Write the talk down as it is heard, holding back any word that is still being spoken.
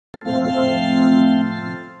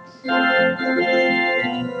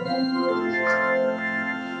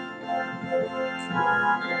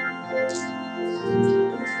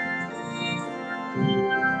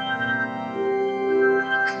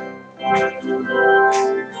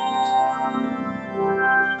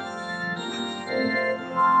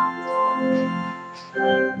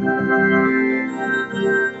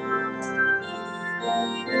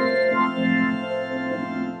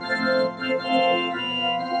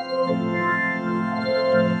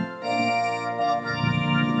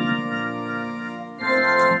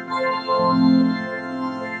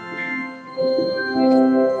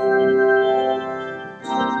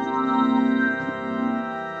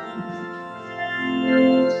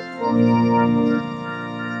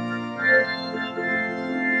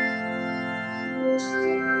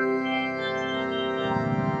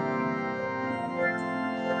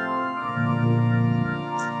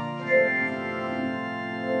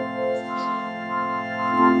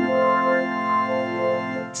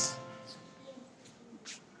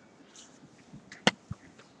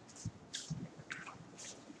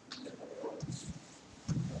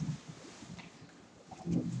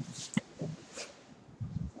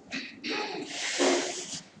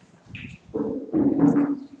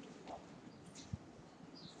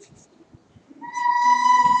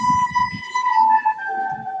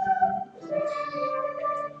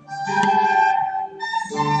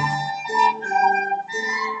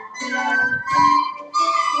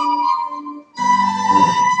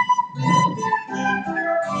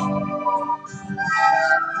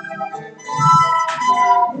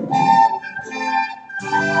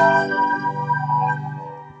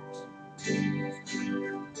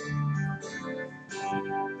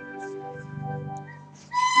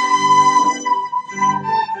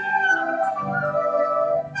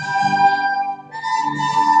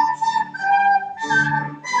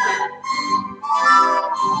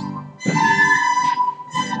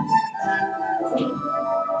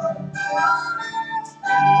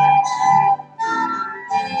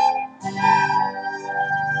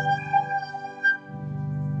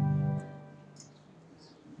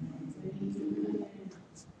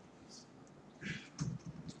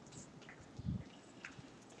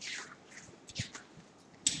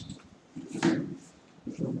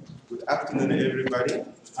Good afternoon, everybody.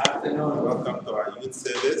 Afternoon. Welcome to our youth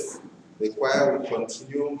service. The choir will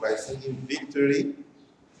continue by singing Victory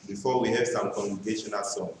before we have some congregational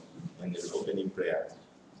song and an opening prayer.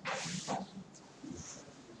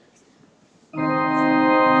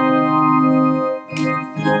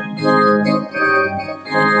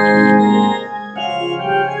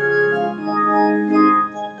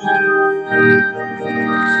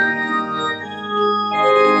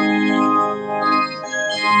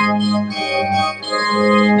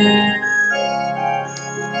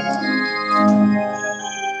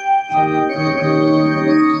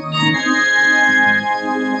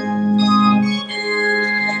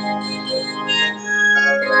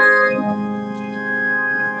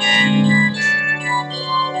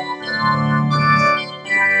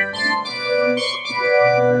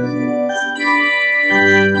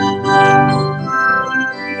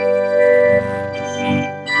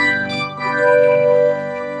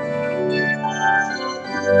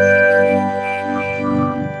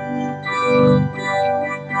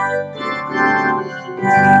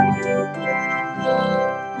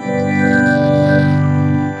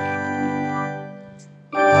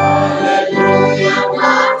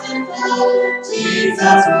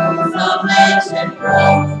 Jesus rules of nation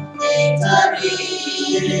from victory,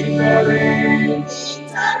 victory,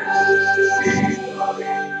 victory.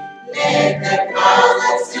 Let the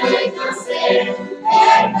clouds sing the same,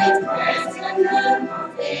 and with praise and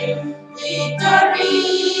faith. Victory,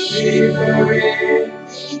 victory,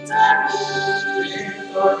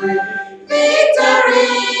 victory, victory,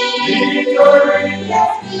 victory,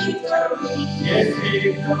 yes, victory, yes,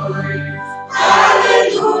 victory.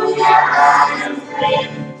 Hallelujah, I am free.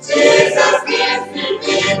 Jesus gives me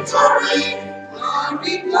victory.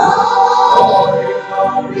 Glory, glory,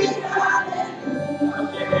 glory, hallelujah.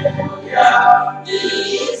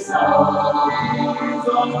 He is only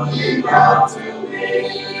God to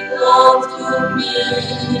me, God to me.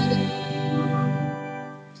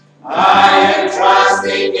 I am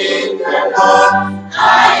trusting in the Lord. I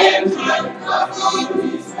am confident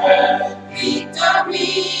in His word. Victory,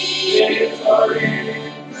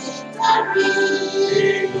 victory,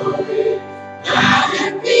 victory, victory. God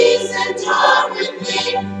and peace and joy with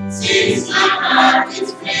me, since my heart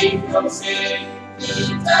is free from sin.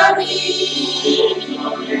 Victory,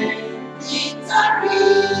 victory,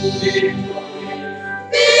 victory,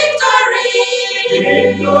 victory,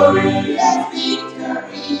 victory, yes,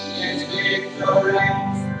 victory, yes, victory.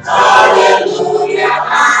 Hallelujah,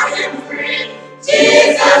 I am free.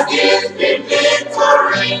 Jesus gives me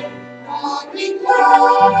victory. Glory,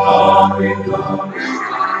 glory, glory,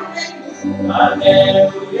 hallelujah.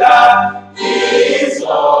 Hallelujah, He's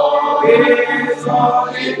all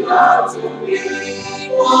in love to me,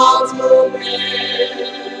 all to me.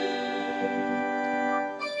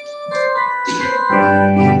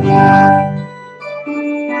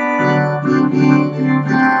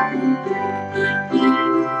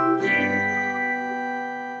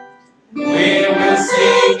 We will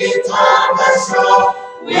sing it on the shore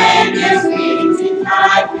when there's peace in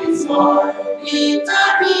life is all.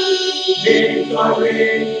 Victory,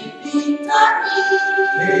 victory, victory,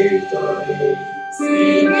 victory.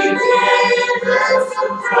 Sing it in the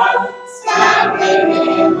sun, standing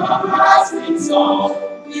in the passing song.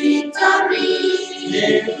 Victory,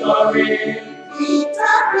 victory,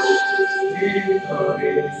 victory,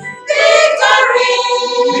 victory. Victory!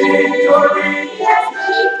 Victory! Yes,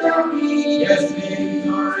 victory! Yes,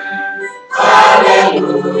 victory!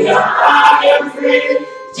 Hallelujah! I am free!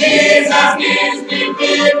 Jesus gives me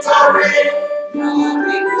victory!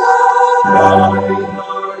 Glory, glory,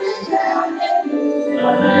 glory,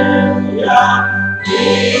 hallelujah!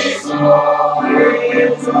 He's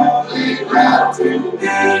always only well to me,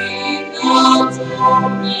 not to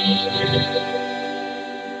me.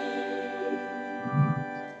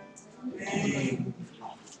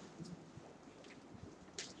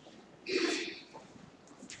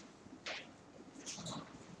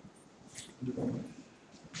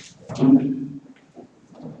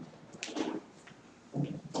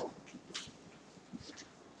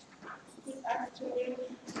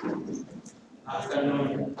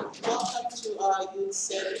 Afternoon. Welcome to our youth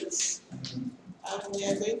service. We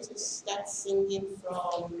are going to start singing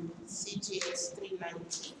from CGS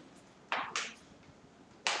 390.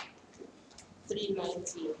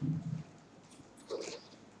 390.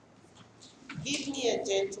 Give me a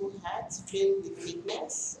gentle heart filled with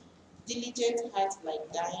meekness, diligent heart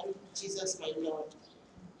like thine, Jesus my Lord.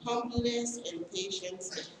 Humbleness and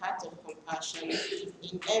patience, a heart of compassion,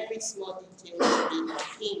 in every small detail to be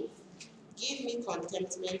like him. Give me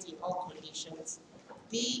contentment in all conditions,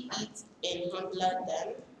 be it and humbler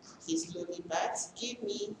than his lowly birth. Give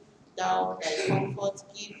me thou thy comfort,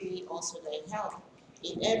 give me also thy help,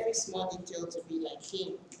 in every small detail to be like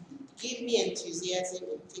him. Give me enthusiasm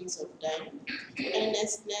in things of thine,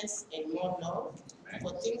 earnestness and more love.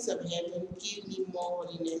 For things of heaven, give me more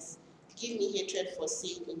holiness. Give me hatred for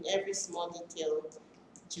sin in every small detail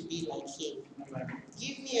to be like him.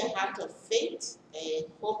 Give me a heart of faith, a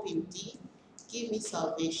hope in thee. Give me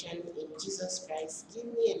salvation in Jesus Christ. Give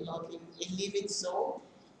me a living soul.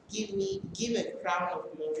 Give a crown of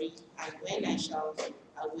glory. And when I shall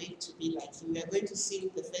awake to be like him. We are going to sing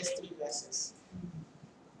the first 3 verses.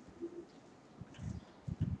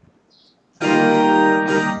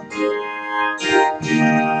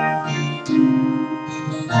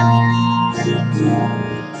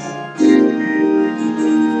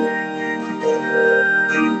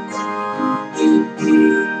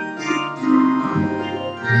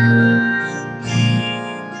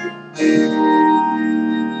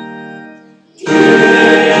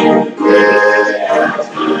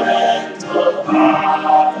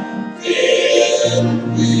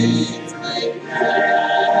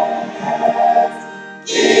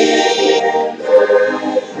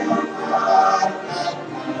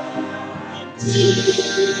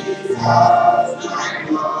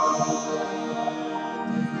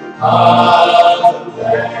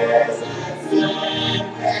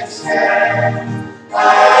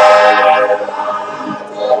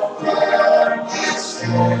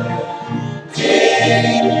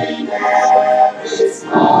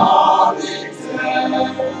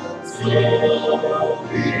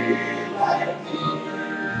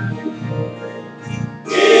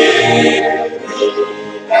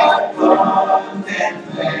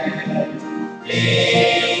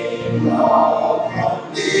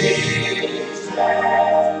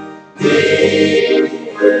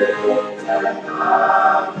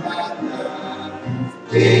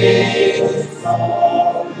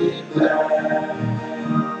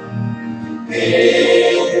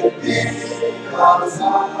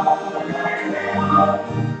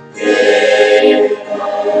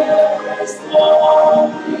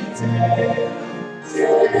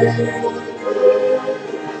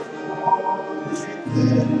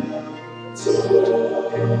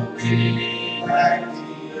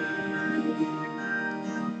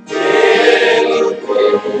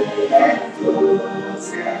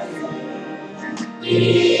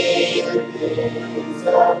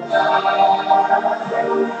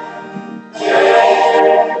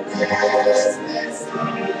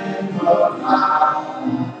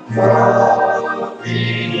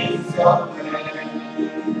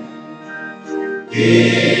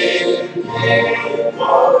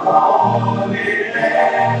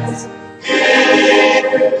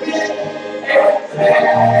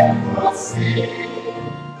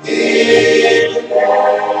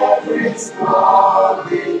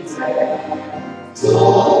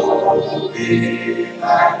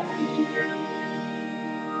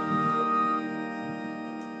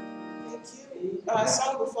 Our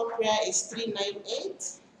song before prayer is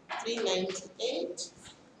 398.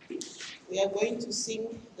 We are going to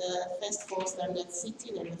sing the first four standards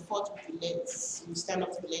sitting and the fourth we stand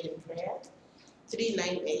up to be led in prayer.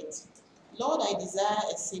 398. Lord, I desire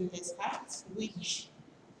a sinless heart with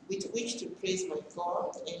which to praise my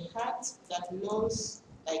God, a heart that knows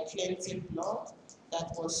thy cleansing blood that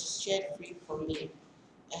was shed free for me,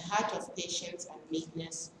 a heart of patience and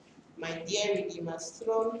meekness, my dear Redeemer's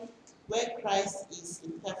throne, where Christ is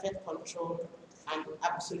in perfect control and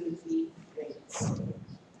absolutely reigns.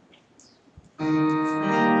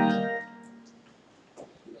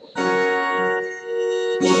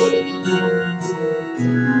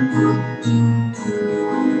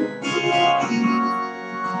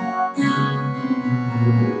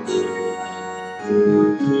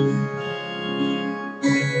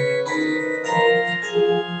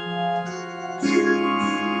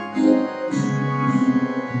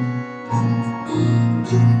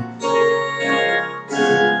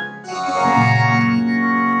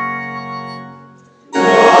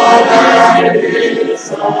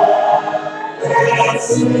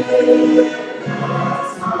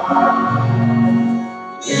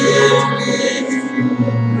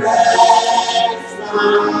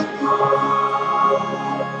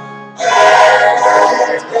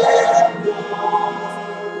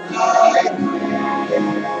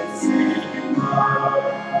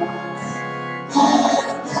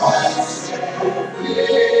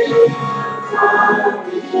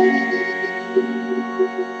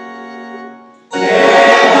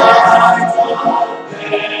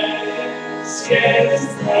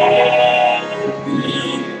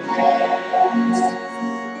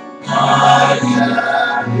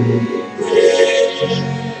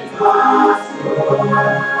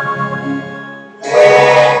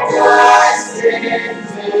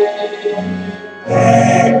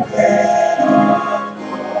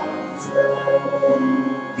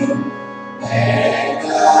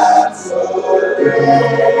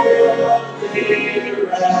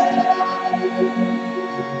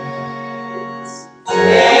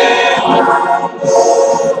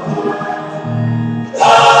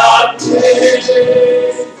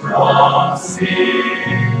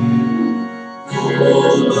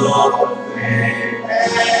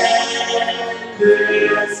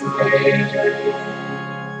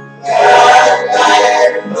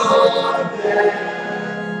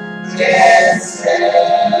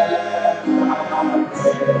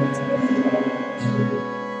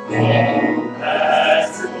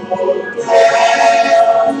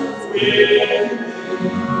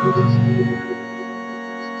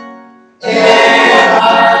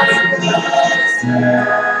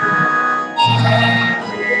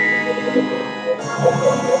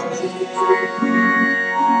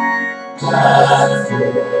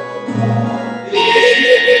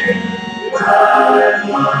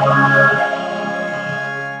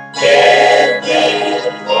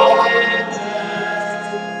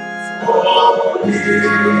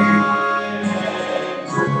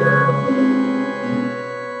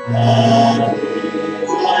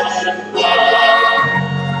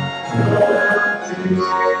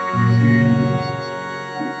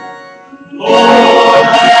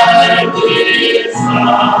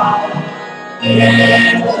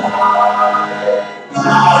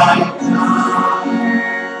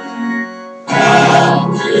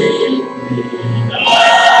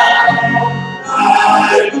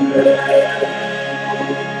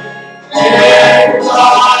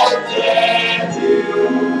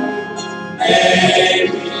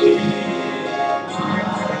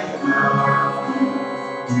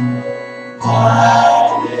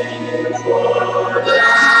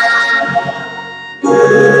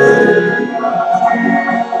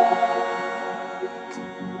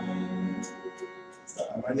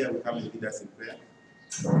 Amania will come and lead us in prayer.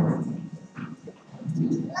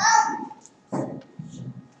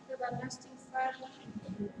 Everlasting Father,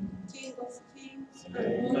 King of kings,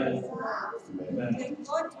 and Lord of lords, the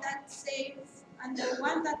God that saves and the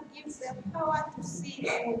one that gives the power to see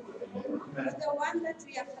all, the one that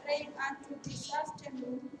we are praying unto this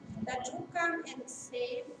afternoon, that you come and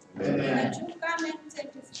save, that you come and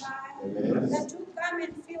sanctify, that you come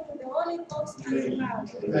and fill with the Holy Ghost and power.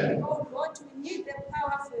 Oh Lord, we need the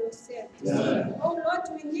power for yourself. Oh Lord,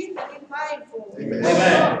 we need the revival.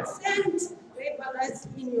 Send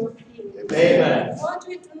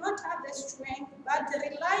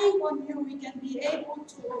able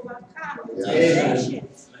to overcome Yeah.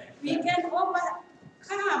 temptations. We can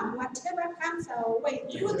overcome whatever comes our way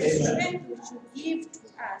through the strength which you give to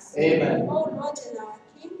us. Amen. Oh Lord and our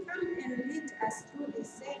King, come and lead us through this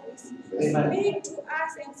service. Amen. Speak to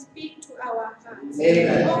us and speak to our hearts.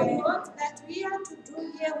 Amen. Oh Lord, that we are to do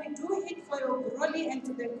here, we do it for your glory and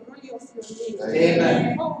to the glory of your name.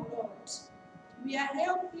 Amen. Oh Lord, we are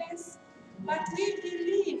helpless, but we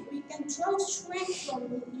believe we can draw strength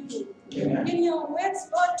from you. Amen. In your words,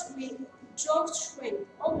 Lord, we draw strength.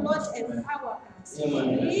 Oh Lord, empower us.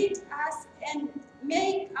 Amen. Lead us and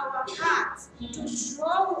make our hearts to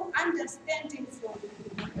draw understanding from you.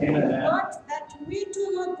 Amen. Lord, that we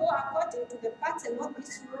do not go according to the pattern of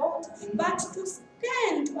this road, but to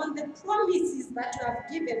stand on the promises that you have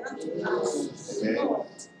given unto us. Amen. Lord,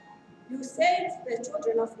 you saved the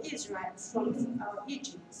children of Israel from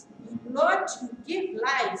Egypt. Lord, you give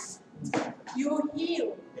life. You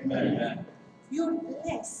heal. Amen. You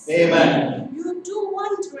bless. Amen. You do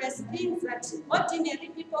wondrous things that ordinary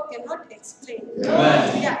people cannot explain.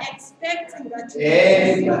 Amen. We are expecting that you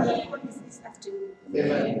Amen. will do this afternoon.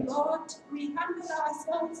 Amen. Lord, we humble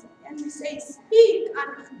ourselves and we say, speak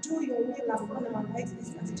and do your will upon our lives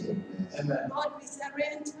this afternoon. Amen. Lord, we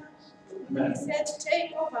surrender. Amen. We said,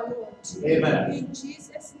 take over, Lord. Amen. In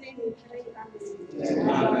Jesus' name we pray.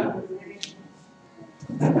 Amen.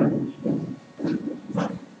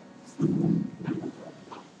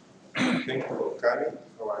 Thank you for coming.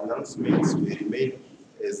 Our announcements will remain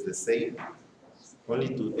as the same. Only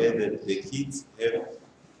to add that the kids have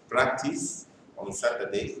practice on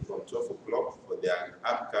Saturday from 12 o'clock for their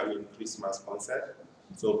upcoming Christmas concert.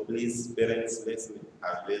 So please, parents, let's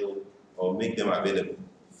avail or make them available.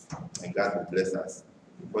 And God will bless us.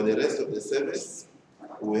 For the rest of the service,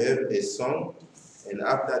 we have a song, and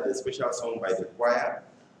after the special song by the choir,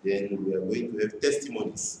 then we are going to have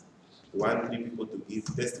testimonies. We want 3 people to give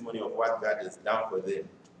testimony of what God has done for them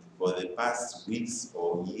for the past weeks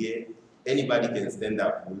or year. Anybody can stand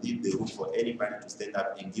up. We'll leave the room for anybody to stand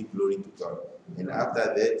up and give glory to God. And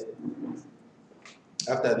after that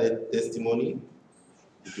testimony,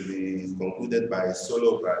 it will be concluded by a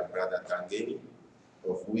solo by Brother Tangeni,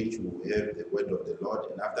 of which we will have the word of the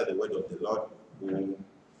Lord. And after the word of the Lord, we will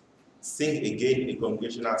sing again a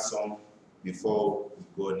congregational song before we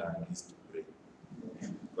go on our knees to pray.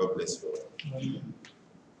 God bless you all.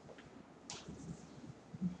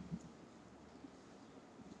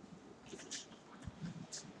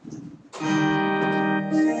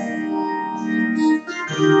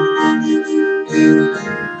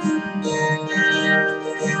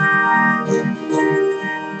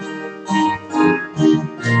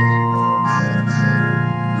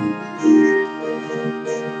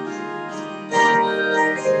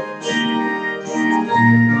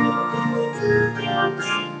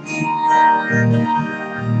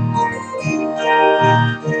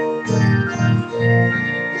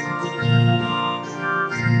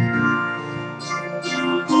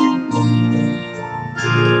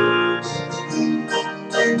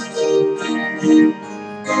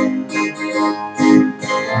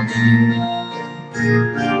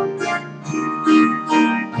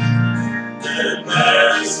 The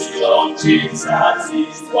mercy of Jesus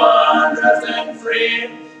is wondrous and free.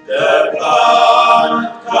 The blood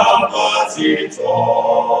covers it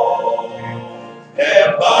all.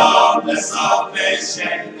 A boundless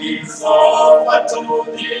salvation is offered to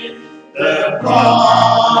thee. The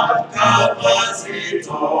blood covers it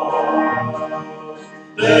all.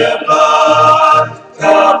 The blood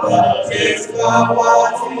covers it all.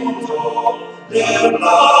 The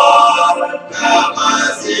blood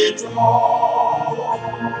covers it all.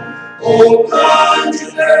 Oh, come to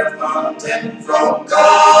the fountain from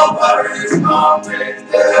Calvary's mountain.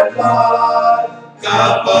 The blood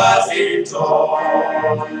covers it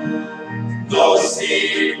all. No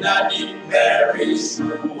sinner need perish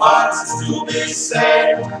who wants to be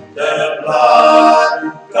saved. The blood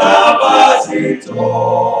covers it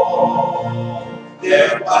all.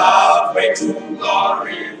 The pathway to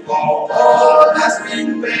glory for all has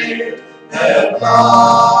been paid. The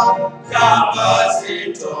blood covers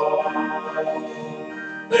it all.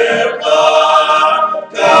 The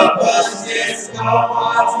blood covers it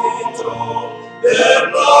all. The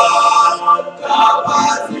blood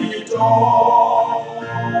covers it all.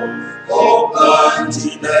 Open to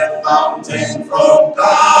the fountain from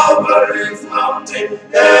Calvary's mountain.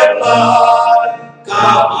 The blood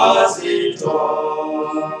covers it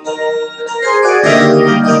all.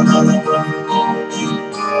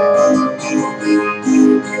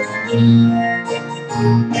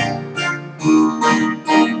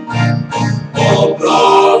 Oh,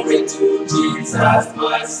 glory to Jesus Jesus,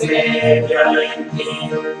 my Savior and King,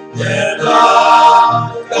 the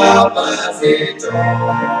Lord covers it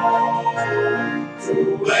all.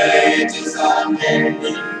 Through ages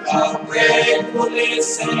unending, how gratefully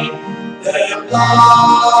sing, the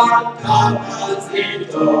Lord covers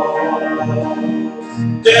it all.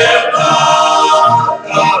 The blood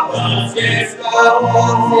covers it all.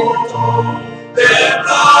 The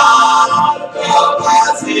blood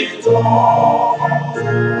covers it all.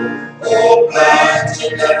 Oh,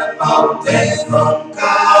 planting the mountain from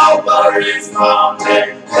Calvary's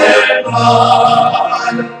mountain, the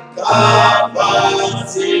blood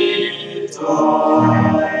covers it all.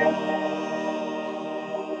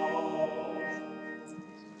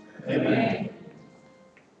 Amen.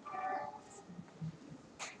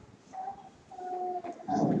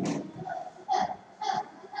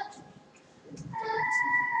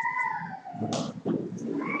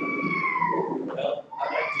 Well,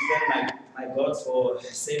 I'd like to thank my God for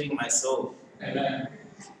saving my soul. Amen.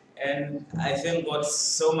 And I thank God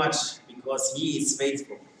so much because He is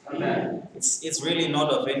faithful. Amen. It's really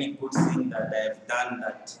not of any good thing that I have done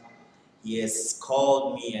that He has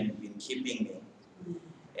called me and been keeping me.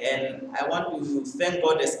 And I want to thank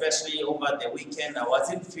God, especially over the weekend. I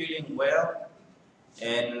wasn't feeling well,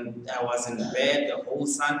 and I was in bed the whole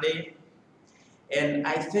Sunday. And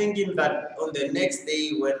I thank Him that on the next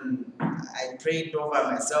day when I prayed over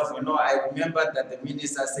myself, I remembered that the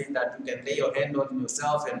minister said that you can lay your hand on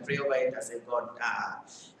yourself and pray over it. I said, God,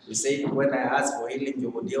 you said when I ask for healing, you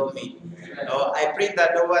would heal me. I prayed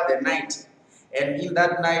that over the night. And in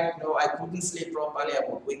that night, I couldn't sleep properly. I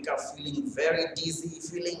would wake up feeling very dizzy,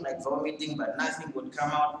 feeling like vomiting, but nothing would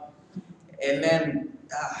come out. And then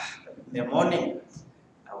in the morning,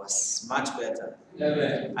 I was much better.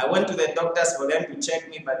 Amen. I went to the doctors for them to check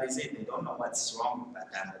me, but they said they don't know what's wrong, but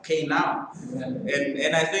I'm okay now.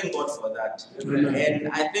 And I thank God for that. Amen. And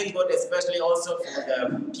I thank God especially also for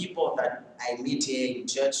the people that I meet here in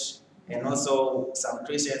church, and also some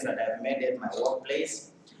Christians that I've met at my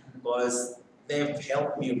workplace, because they've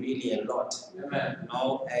helped me really a lot. Amen.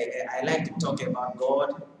 I like to talk about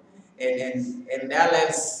God, and their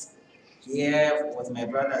lives here with my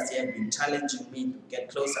brothers here have been challenging me to get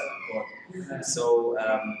closer to God. So I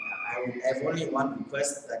have only one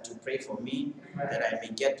request, that you pray for me, that I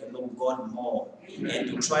may get to know God more and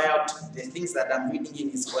to try out the things that I'm reading in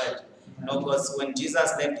His Word. Because when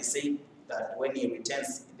Jesus left, He said that when He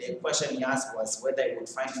returns, the question He asked was whether He would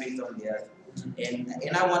find faith on the earth.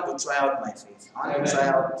 And I want to try out my faith. I want to try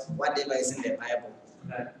out whatever is in the Bible.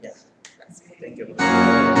 Yeah, that's it. Thank you.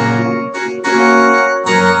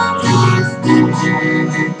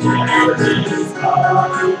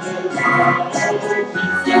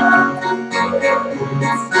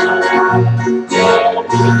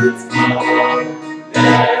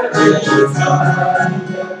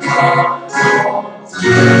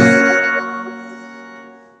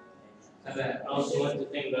 I also want to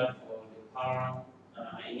thank God for the power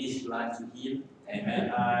in His blood to heal. Amen.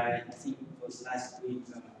 I think it was last week.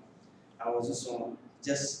 I was also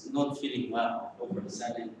just not feeling well. All of a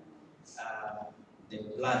sudden, the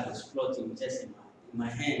blood was floating just in my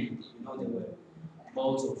hand. There were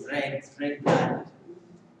balls of red blood.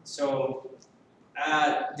 So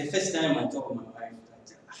the first time I told my wife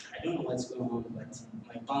that I don't know what's going on, but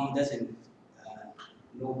my palm doesn't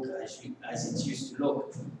look as it used to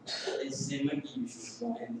look. They said maybe you should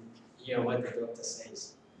go and hear what the doctor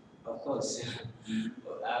says. Of course,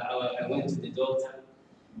 I went to the doctor,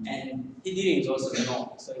 and he didn't also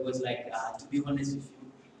know. So it was like, to be honest with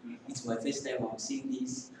you, it's my first time I'm seeing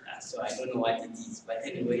this, so I don't know what it is. But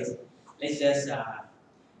anyways, let's just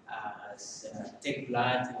take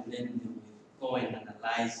blood, and then we'll go and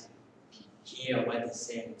analyze, hear what they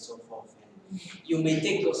say, and so forth. And you may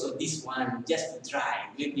take also this one just to try.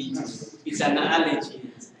 Maybe it's an allergy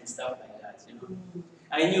and stuff like that.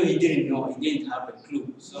 I knew he didn't know. He didn't have a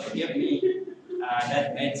clue. So he gave me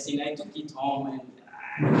that medicine. I took it home,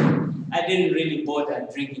 and I didn't really bother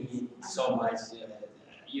drinking it so much.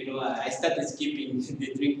 I started skipping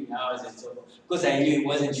the drinking hours and so forth because I knew he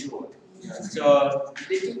wasn't sure. So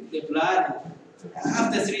they took the blood.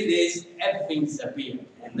 After 3 days, everything disappeared,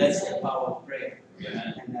 and that's the power of prayer.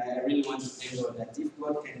 And I really want to thank God that if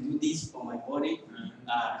God can do this for my body,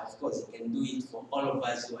 of course He can do it for all of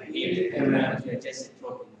us who are here. Amen. We are just a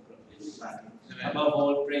drop in the bucket. Above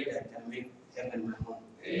all, pray that I can make heaven my home.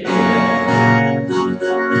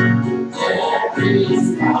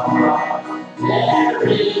 There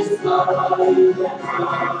is power in the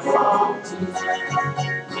power of Jesus.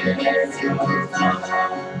 There is no power,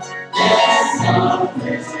 there's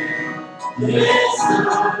salvation. May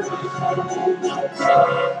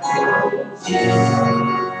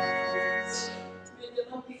the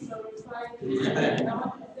Lord be glorified. I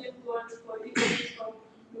want to thank God for healing from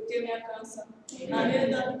leukemia cancer. I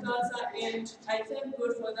had that cancer and I thank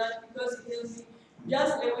God for that because He healed me.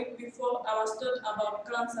 Just a week before, I was taught about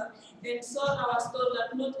cancer, and so I was told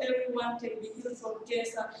that not everyone can be healed from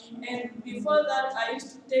cancer. And before that, I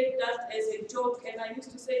used to take that as a joke, and I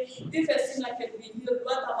used to say, if a sinner can be healed,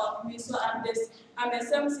 what about me? So I'm the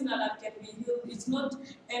same sinner that can be healed. It's not,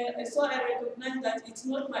 and so I recognize that it's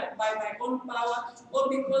not by my own power or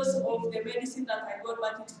because of the medicine that I got,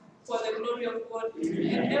 but it's for the glory of God.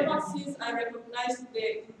 And ever since I recognized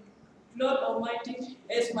the Lord Almighty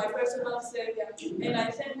as my personal Savior, and I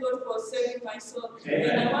thank God for saving my soul.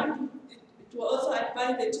 And I want to also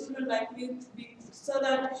advise the children like me so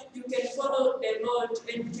that you can follow the Lord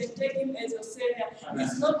and you can take Him as your Savior.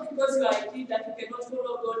 It's not because you are a kid that you cannot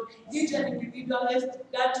follow God. Each individual has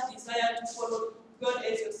that desire to follow God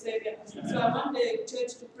as your Savior. So I want the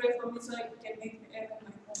church to pray for me so I can make heaven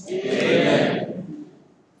my home. Amen.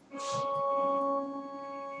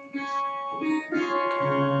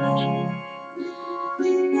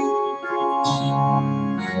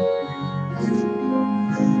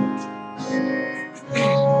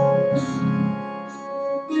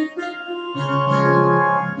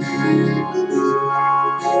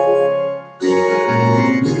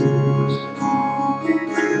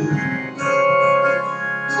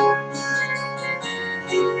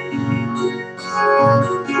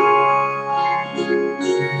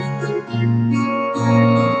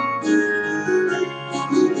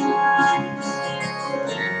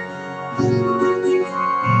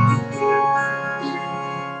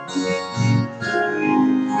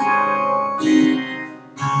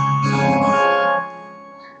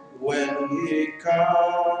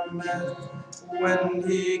 When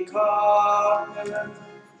He cometh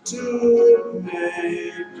to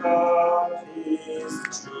make up His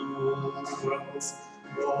jewels,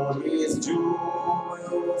 all His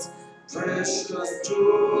jewels, precious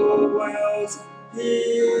jewels,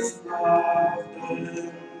 His love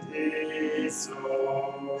and His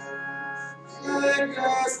soul. Like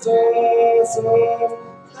the stars of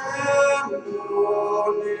the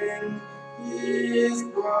morning, His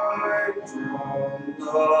bright from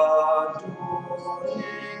the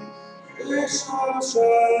dawning, they shall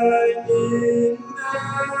shine in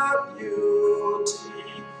their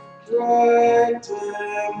beauty,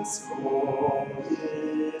 brightens for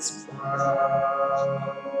His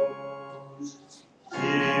crown. He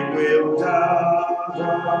will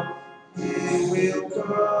gather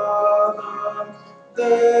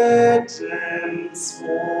the gems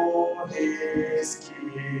for His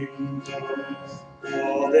kingdom,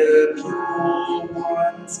 all the pure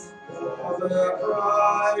ones, all the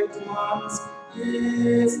bright ones,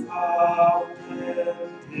 His love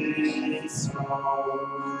and His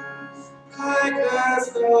song. Like the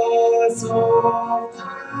stars of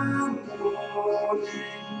the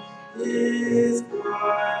morning, His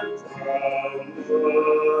bright from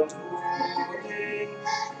the dawning,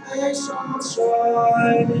 they shall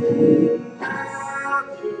shine in their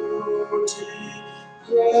beauty,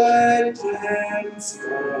 brightens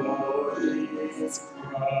for His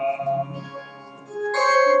crown.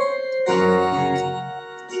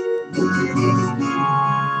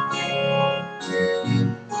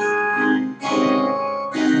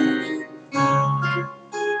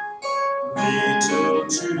 Little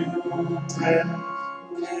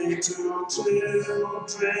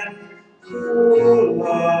children who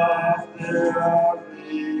love their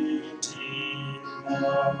Redeemer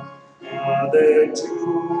are the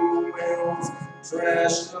jewels,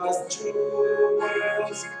 precious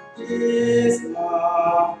jewels, His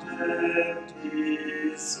love and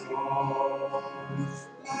His song.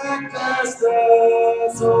 Like the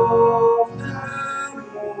stars of the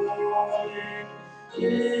morning,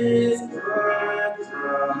 His bright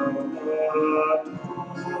crown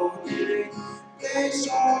adorning, they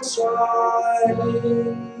shall shine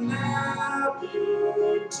in their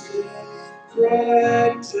beauty,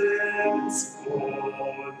 brightens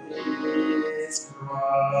for His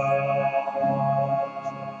crown.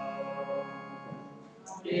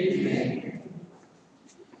 Amen.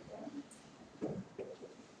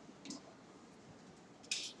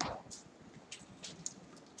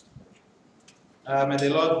 May the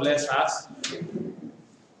Lord bless us.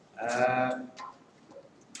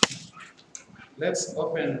 Let's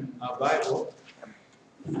open our Bible.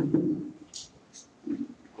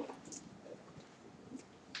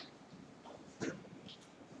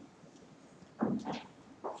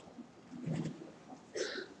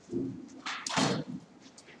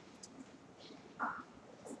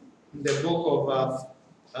 the book of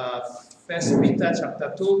 1 Peter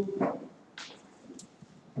chapter 2,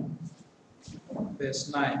 verse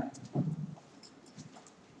 9.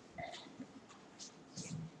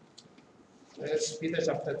 1 Peter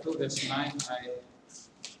chapter 2, verse 9,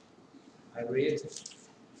 I read.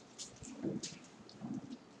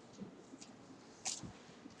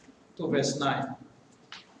 To verse 9.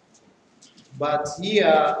 But ye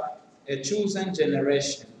are a chosen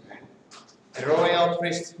generation, a royal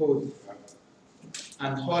priesthood,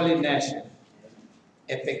 and holy nation,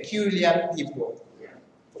 a peculiar people,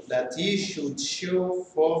 that ye should show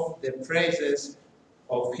forth the praises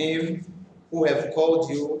of him who have called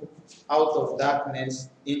you out of darkness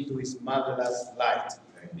into his marvelous light.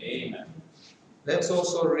 Amen. Let's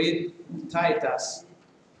also read Titus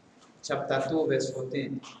chapter 2, verse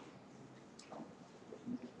 14.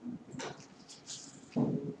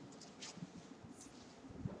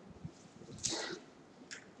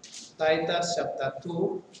 Titus chapter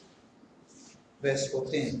 2, verse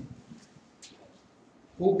 14.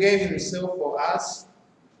 Who gave himself for us,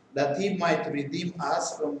 that he might redeem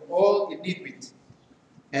us from all iniquity,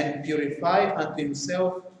 and purify unto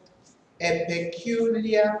himself a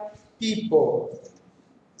peculiar people,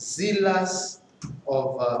 zealous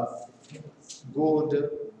of good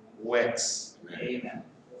works. Amen.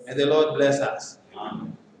 May the Lord bless us.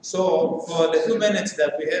 Amen. So, for the 2 minutes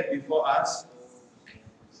that we have before us,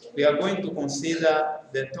 we are going to consider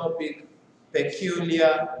the topic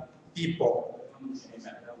peculiar people.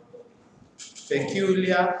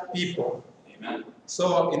 Peculiar people. Amen.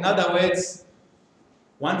 So, in other words,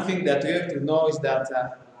 one thing that we have to know is that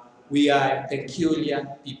we are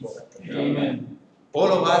peculiar people. Amen.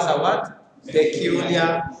 All of us are what?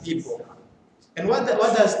 Peculiar people. And what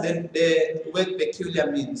does the word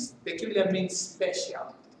peculiar means? Peculiar means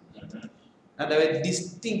special. In other words,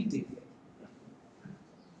 distinctive.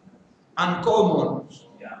 Uncommon.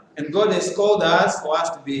 Yeah. And God has called us for us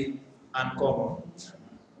to be uncommon.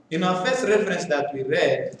 In our first reference that we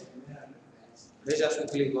read, let's just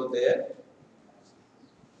quickly go there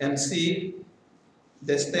and see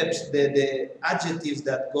the steps, the adjectives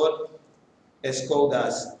that God has called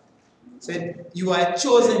us. Said, you are a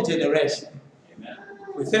chosen generation. Amen.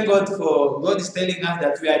 We thank God for God is telling us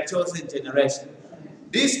that we are a chosen generation.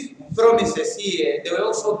 These promises here, they were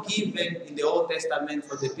also given in the Old Testament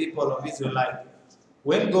for the people of Israelite.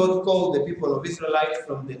 When God called the people of Israelite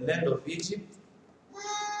from the land of Egypt,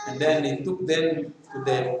 and then he took them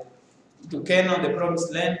to Canaan, the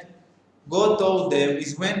promised land, God told them,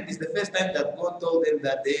 it's the first time that God told them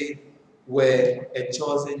that they were a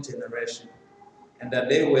chosen generation, and that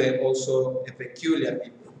they were also a peculiar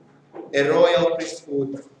people, a royal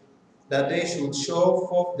priesthood, that they should show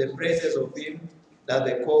forth the praises of him that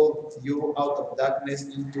they called you out of darkness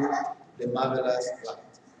into the marvelous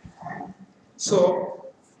light. So,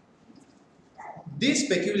 these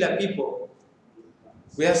peculiar people,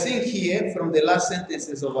 we are seeing here from the last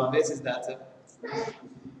sentences of our verses that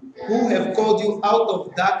who have called you out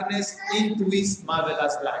of darkness into his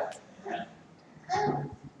marvelous light.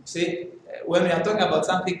 See, when we are talking about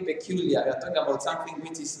something peculiar, we are talking about something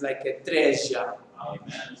which is like a treasure,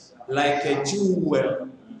 Amen. like a jewel,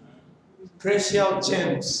 precious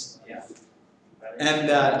gems. Yeah.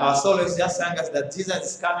 And our soul is just saying us that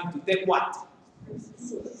Jesus is coming to take what?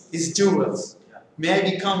 His jewels. May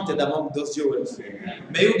I be counted among those jewels.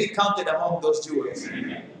 May you be counted among those jewels.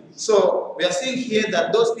 So we are seeing here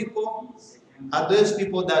that those people are those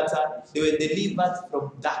people that they were delivered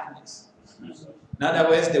from darkness. In other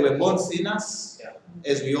words, they were born sinners,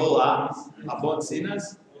 as we all are born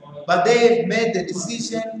sinners. But they made the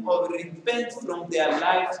decision of repent from their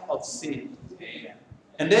lives of sin.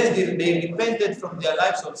 And as they repented from their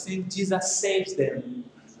lives of sin, Jesus saves them.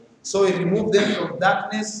 So he removed them from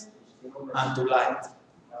darkness unto light.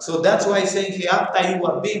 So that's why he's saying here, after you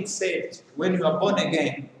are being saved, when you are born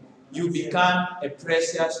again, you become a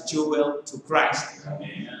precious jewel to Christ.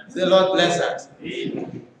 The Lord bless us.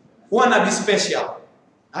 Who want to be special?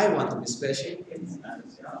 I want to be special.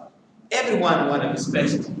 Everyone want to be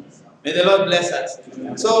special. May the Lord bless us.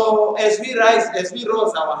 So as we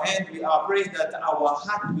raise our hand, we are praying that our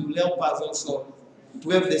heart will help us also to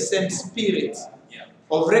have the same spirit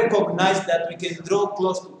of recognize that we can draw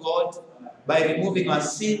close to God by removing our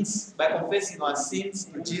sins, by confessing our sins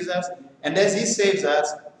to Jesus. And as he saves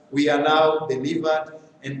us, we are now delivered,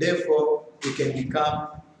 and therefore we can become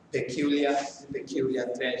peculiar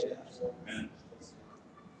treasures.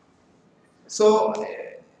 So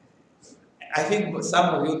I think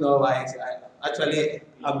some of you know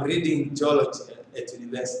I'm reading geology at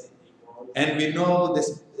university, and we know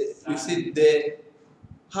this. We see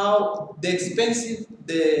how expensive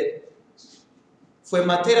the for a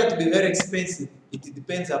material to be very expensive, it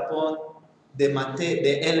depends upon the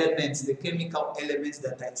elements, the chemical elements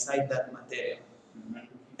that are inside that material.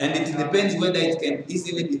 And it depends whether it can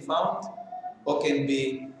easily be found or can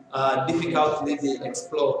be difficultly be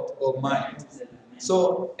explored or mined.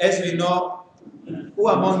 So, as we know, who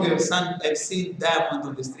among you have seen diamond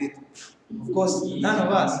on the street? Of course, none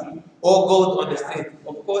of us. Or gold on the street?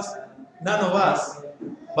 Of course, none of us.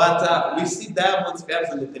 But we see diamonds perhaps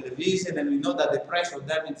on the television, and we know that the price of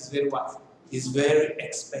diamond is very what? Is very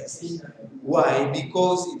expensive. Why?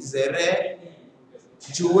 Because it's a rare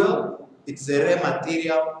jewel, it's a rare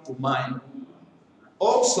material to mine.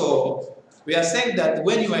 Also, we are saying that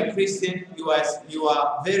when you are a Christian, you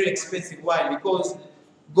are very expensive. Why? Because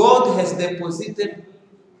God has deposited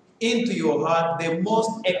into your heart the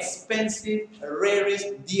most expensive,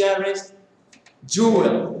 rarest, dearest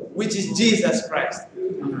jewel, which is Jesus Christ.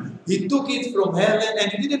 He took it from heaven,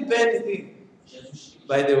 and he didn't pay anything,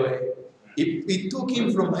 by the way. He took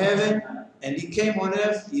him from heaven, and he came on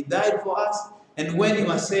earth, he died for us, and when you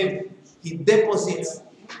are saved, he deposits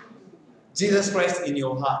Jesus Christ in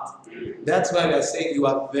your heart. That's why we are saying you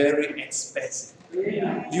are very expensive.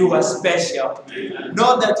 You are special.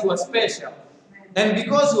 Know that you are special. And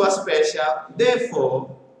because you are special,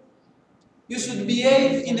 therefore, you should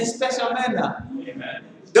behave in a special manner. Amen.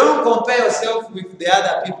 Don't compare yourself with the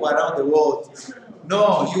other people around the world.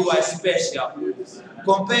 No, you are special.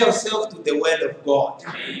 Compare yourself to the Word of God.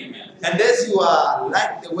 Amen. And as you are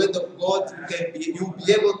like the Word of God, you'll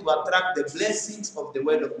be able to attract the blessings of the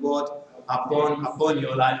Word of God upon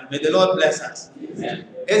your life. May the Lord bless us. Amen.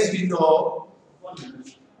 As we know,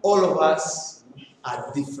 all of us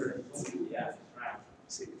are different.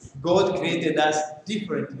 God created us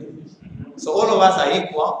differently. So all of us are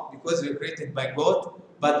equal because we were created by God,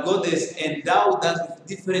 but God has endowed us with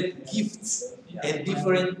different gifts and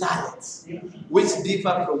different talents, which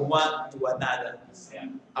differ from one to another.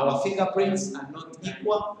 Our fingerprints are not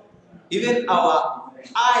equal. Even our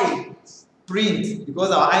eye print,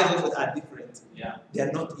 because our eyes also are different, they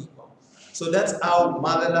are not equal. So that's how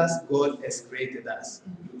marvelous God has created us.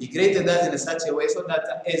 He created us in such a way so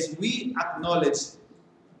that as we acknowledge,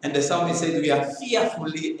 and the psalmist said, we are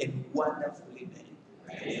fearfully and wonderfully made.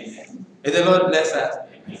 Amen. May the Lord bless us.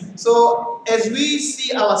 Amen. So, as we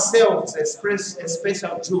see ourselves as a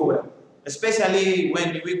special jewel, especially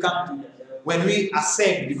when we are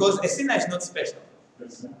saved, because a sinner is not special.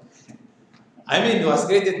 I mean, you was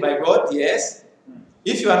created by God, yes.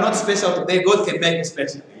 If you are not special today, God can make you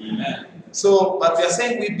special. Amen. So, but we are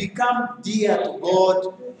saying we become dear to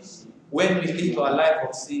God when we live our life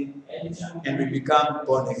of sin and we become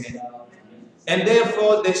born again. And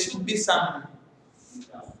therefore, there should be some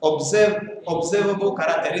observable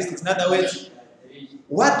characteristics. In other words,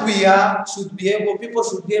 what we are people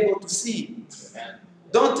should be able to see.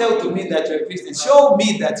 Don't tell to me that you're a Christian. Show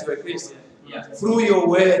me that you're a Christian. Through your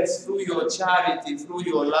words, through your charity, through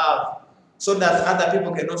your love, so that other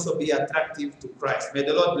people can also be attractive to Christ. May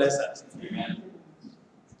the Lord bless us. Amen.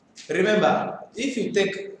 Remember, if you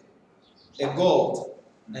take a gold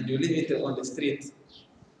and you leave it on the street,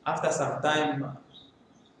 after some time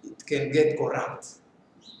it can get corrupt.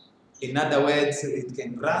 In other words, it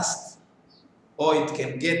can rust, or it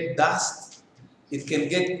can get dust. It can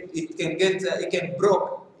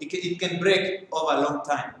break over a long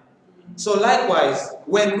time. So likewise,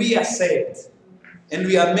 when we are saved and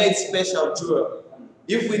we are made special jewel,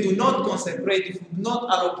 if we do not consecrate, if we do not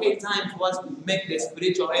allocate time for us to make the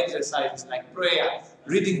spiritual exercises like prayer,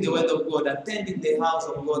 reading the Word of God, attending the house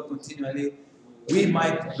of God continually, we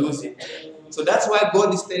might lose it. So that's why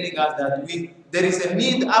God is telling us that there is a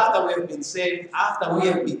need after we have been saved, after we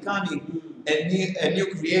are becoming a new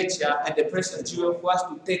creature and a precious jewel, for us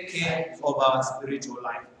to take care of our spiritual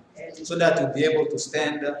life, so that we'll be able to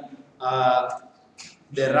stand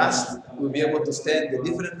the rust, we'll be able to stand the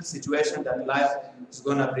different situations that life is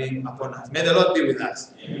going to bring upon us. May the Lord be with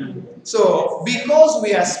us. Amen. So, because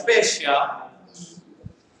we are special,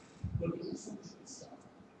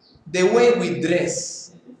 the way we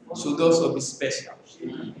dress should also be special.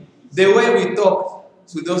 The way we talk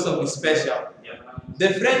should also be special.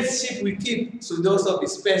 The friendship we keep should also be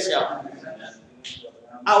special.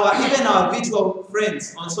 Even our virtual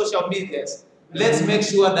friends on social media, let's make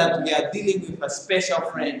sure that we are dealing with a special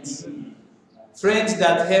friends. Friends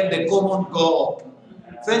that have the common goal.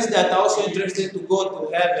 Friends that are also interested to go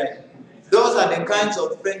to heaven. Those are the kinds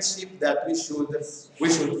of friendship that we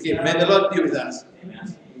should keep. May the Lord be with us.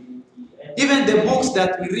 Even the books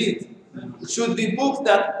that we read should be books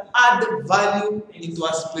that add value into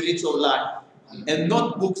our spiritual life, and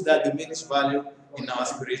not books that diminish value in our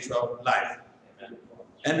spiritual life.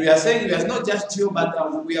 And we are saying we are not just Jew,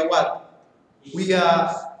 but we are what? We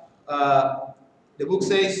are, the book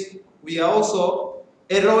says, we are also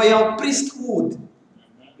a royal priesthood.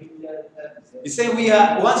 He said we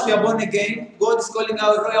are, once we are born again, God is calling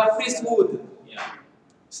our royal priesthood.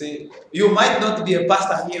 See, you might not be a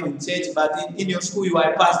pastor here in church, but in your school you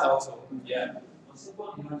are a pastor also.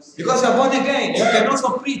 Because you are born again, you can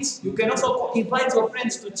also preach. You can also invite your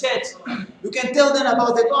friends to church. You can tell them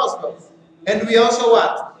about the gospel. And we are also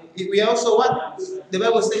what? We are also what? The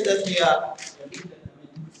Bible says that we are,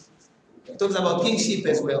 it talks about kingship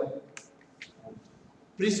as well.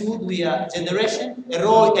 Priesthood, we are generation, a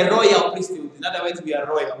royal priesthood. In other words, we are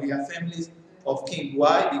royal. We are families of king.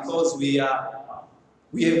 Why? Because we have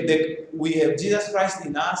Jesus Christ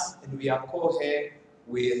in us, and we are co-heir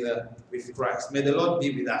with Christ. May the Lord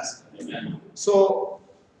be with us. Amen. So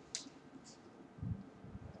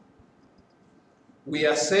we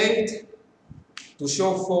are saved to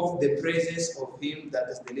show forth the praises of Him that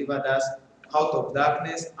has delivered us out of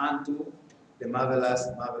darkness unto the marvelous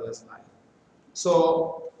light.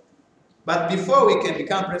 So, but before we can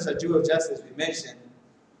become precious jewels, just as we mentioned,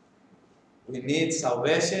 we need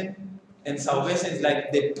salvation, and salvation is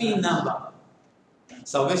like the P number.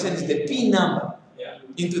 Salvation is the P number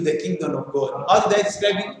into the kingdom of God. How did I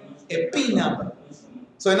describe it? A P number.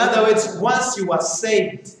 So in other words, once you are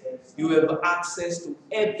saved, you have access to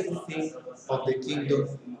everything of the kingdom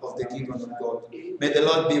of God. May the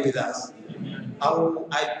Lord be with us.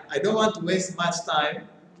 I don't want to waste much time.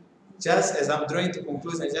 Just as I'm drawing to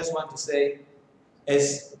conclusion, I just want to say,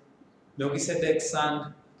 as Melchizedek's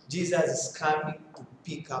son, Jesus is coming to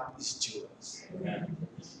pick up his jewels.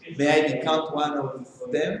 May I become one of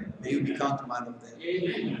them? May you become one of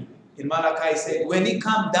them. In Malachi, he said, when he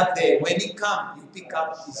comes that day, when he comes, you pick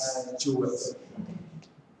up his jewels.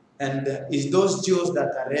 And it's those jewels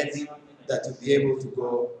that are ready that you'll be able to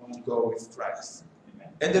go with Christ.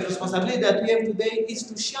 And the responsibility that we have today is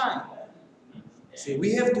to shine. See,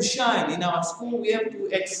 we have to shine. In our school, we have to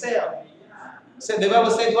excel. So the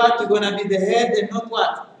Bible said what? You're going to be the head and not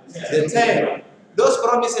what? The tail. Those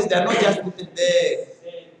promises, they are not just written there.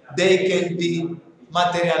 They can be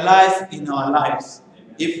materialized in our lives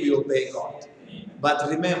if we obey God. But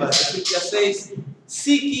remember, the scripture says,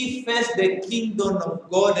 seek ye first the kingdom of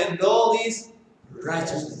God and all his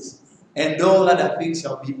righteousness, and all other things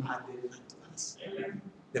shall be added unto us.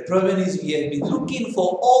 The problem is we have been looking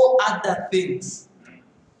for all other things,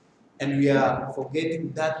 and we are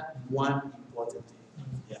forgetting that one important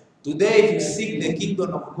thing. Today, if you seek the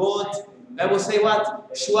kingdom of God, the Bible says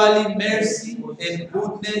what? Surely mercy and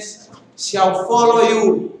goodness shall follow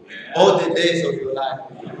you all the days of your life.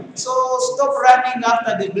 So stop running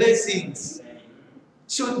after the blessings.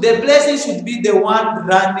 The blessing should be the one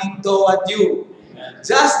running toward you.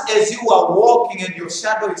 Just as you are walking and your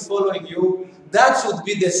shadow is following you, that should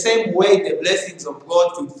be the same way the blessings of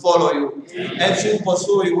God should follow you and should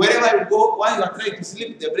pursue you. Wherever you go, while you are trying to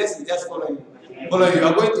sleep, the blessings just follow you. You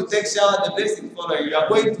are going to take shower, the blessings follow you. You are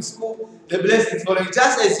going to school, the blessings follow you.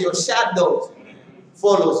 Just as your shadow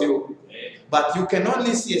follows you. But you can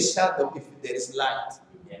only see a shadow if there is light.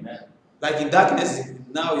 Like in darkness,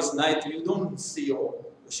 now it's night, you don't see your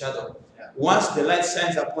shadow. Once the light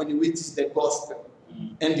shines upon you, which is the gospel,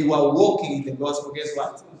 and you are walking in the gospel, guess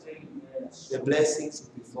what? The blessings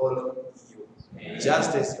will follow you.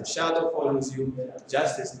 Just as your shadow follows you,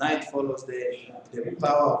 just as night follows the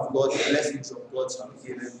power of God, the blessings of God shall be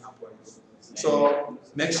given upon you. So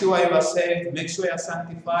make sure you are saved, make sure you are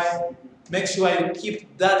sanctified, make sure you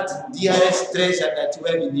keep that dearest treasure that you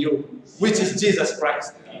have in you, which is Jesus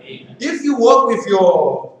Christ. If you walk with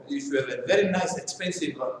if you have a very nice,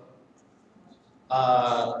 expensive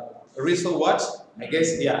wristwatch watch, I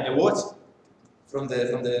guess, a watch from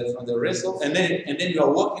the wrestle, and then you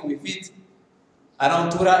are walking with it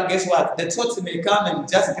around Tura, guess what? The thoughts may come and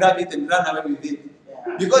just grab it and run away with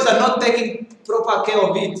it. Because you're not taking proper care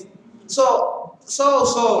of it. So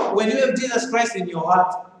when you have Jesus Christ in your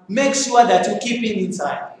heart, make sure that you keep him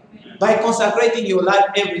inside by consecrating your life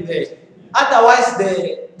every day. Otherwise,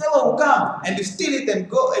 the devil will come and you steal it and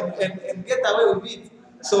go and get away with it.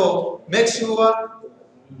 So make sure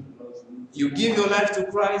you give your life to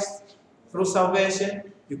Christ through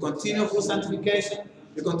salvation, you continue through sanctification,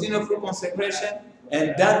 you continue through consecration,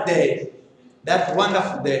 and that day, that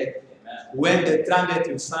wonderful day, when the trumpet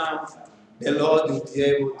will sound, the Lord will be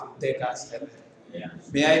able to take us heaven.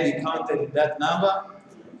 May I be counted in that number.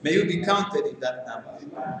 May you be counted in that number.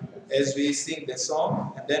 As we sing the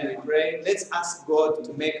song and then we pray, let's ask God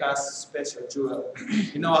to make us special jewel.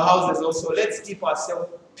 In our houses also, let's keep ourselves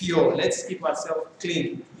pure. Let's keep ourselves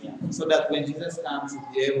clean. So that when Jesus comes,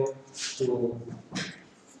 we'll be able to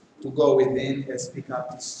to go within and speak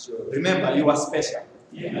up His joy. Remember, you are special.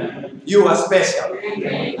 You are special.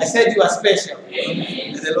 I said you are special.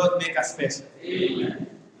 And the Lord make us special.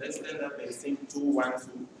 Let's stand up and sing 2, 1,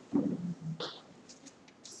 2.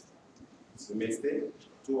 So may stay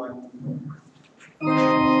 2, 1, 2.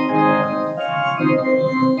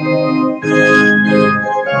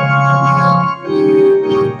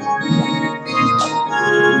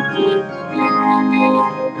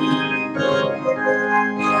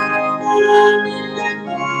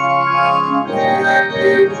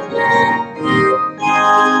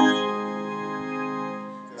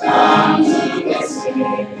 Come to the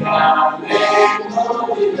Savior, let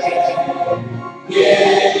holy land.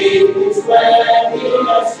 Here is where He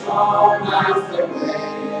has shown us the way.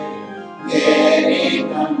 Here in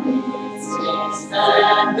the midst He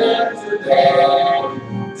standeth today.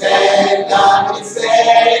 Tell God He's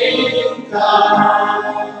saying,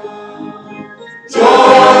 come.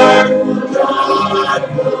 Joyful,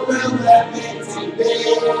 joyful will the meeting be.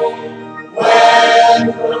 When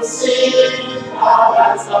from sin our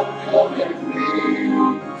hearts are pure and free,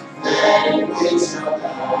 then we shall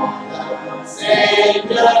have the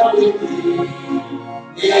Savior with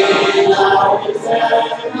Thee in our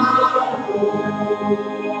eternal home.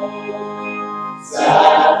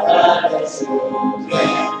 Suffer the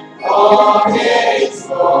children of His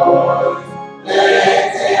voice,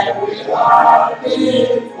 let every heart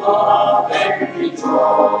beat for and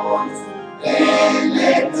rejoice. Then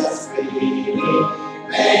let us freely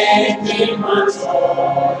make Him a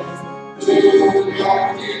choice. Do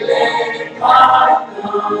not delay our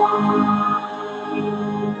come.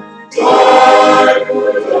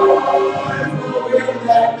 Joyful, joyful will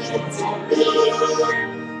the meeting be.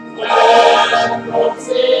 When from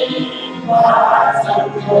sin our hearts are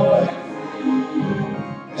pure and free,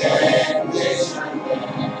 then we shall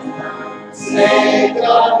never say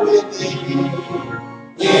God with Thee.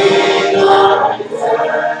 In our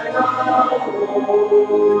eternal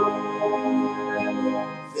home.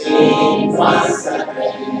 Sing once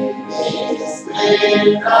again, His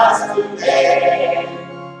us today.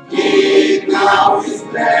 Give now His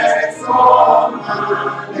blessed on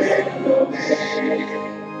man and obey.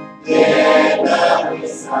 Together we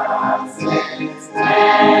stand,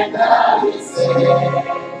 together we say,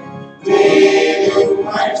 will you,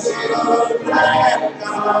 my children,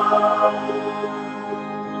 come?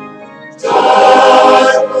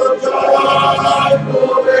 Joyful,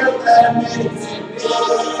 joyful will the meeting be.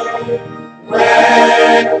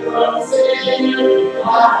 When from sin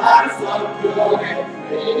our hearts are pure and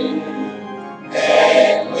free,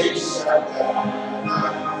 and we shall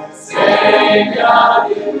gather, Savior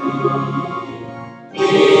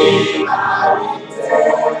in our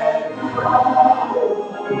eternal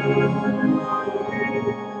home.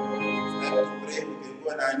 Let's pray. We can go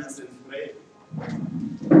on our knees and pray.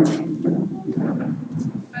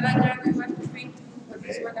 Father God, we want to thank you for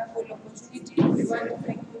this wonderful opportunity. We want to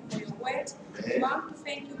thank you for your word. We want to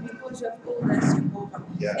thank you because you have called us Jehovah.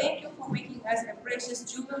 Yeah. Thank you for making us a precious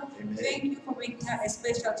jewel. Thank you for making us a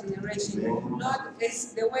special generation. Lord,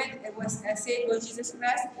 as the word was said, Lord Jesus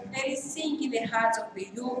Christ, let it sink in the hearts of the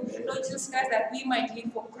youth. Lord Jesus Christ, that we might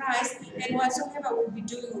live for Christ, and whatsoever we'll be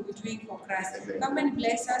doing for Christ. Come and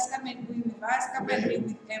bless us, come and be with us, come and be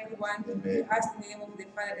with everyone. We ask in the name of the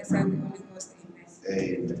Father, the Son, and the Holy Ghost.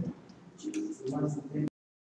 Amen. Amen.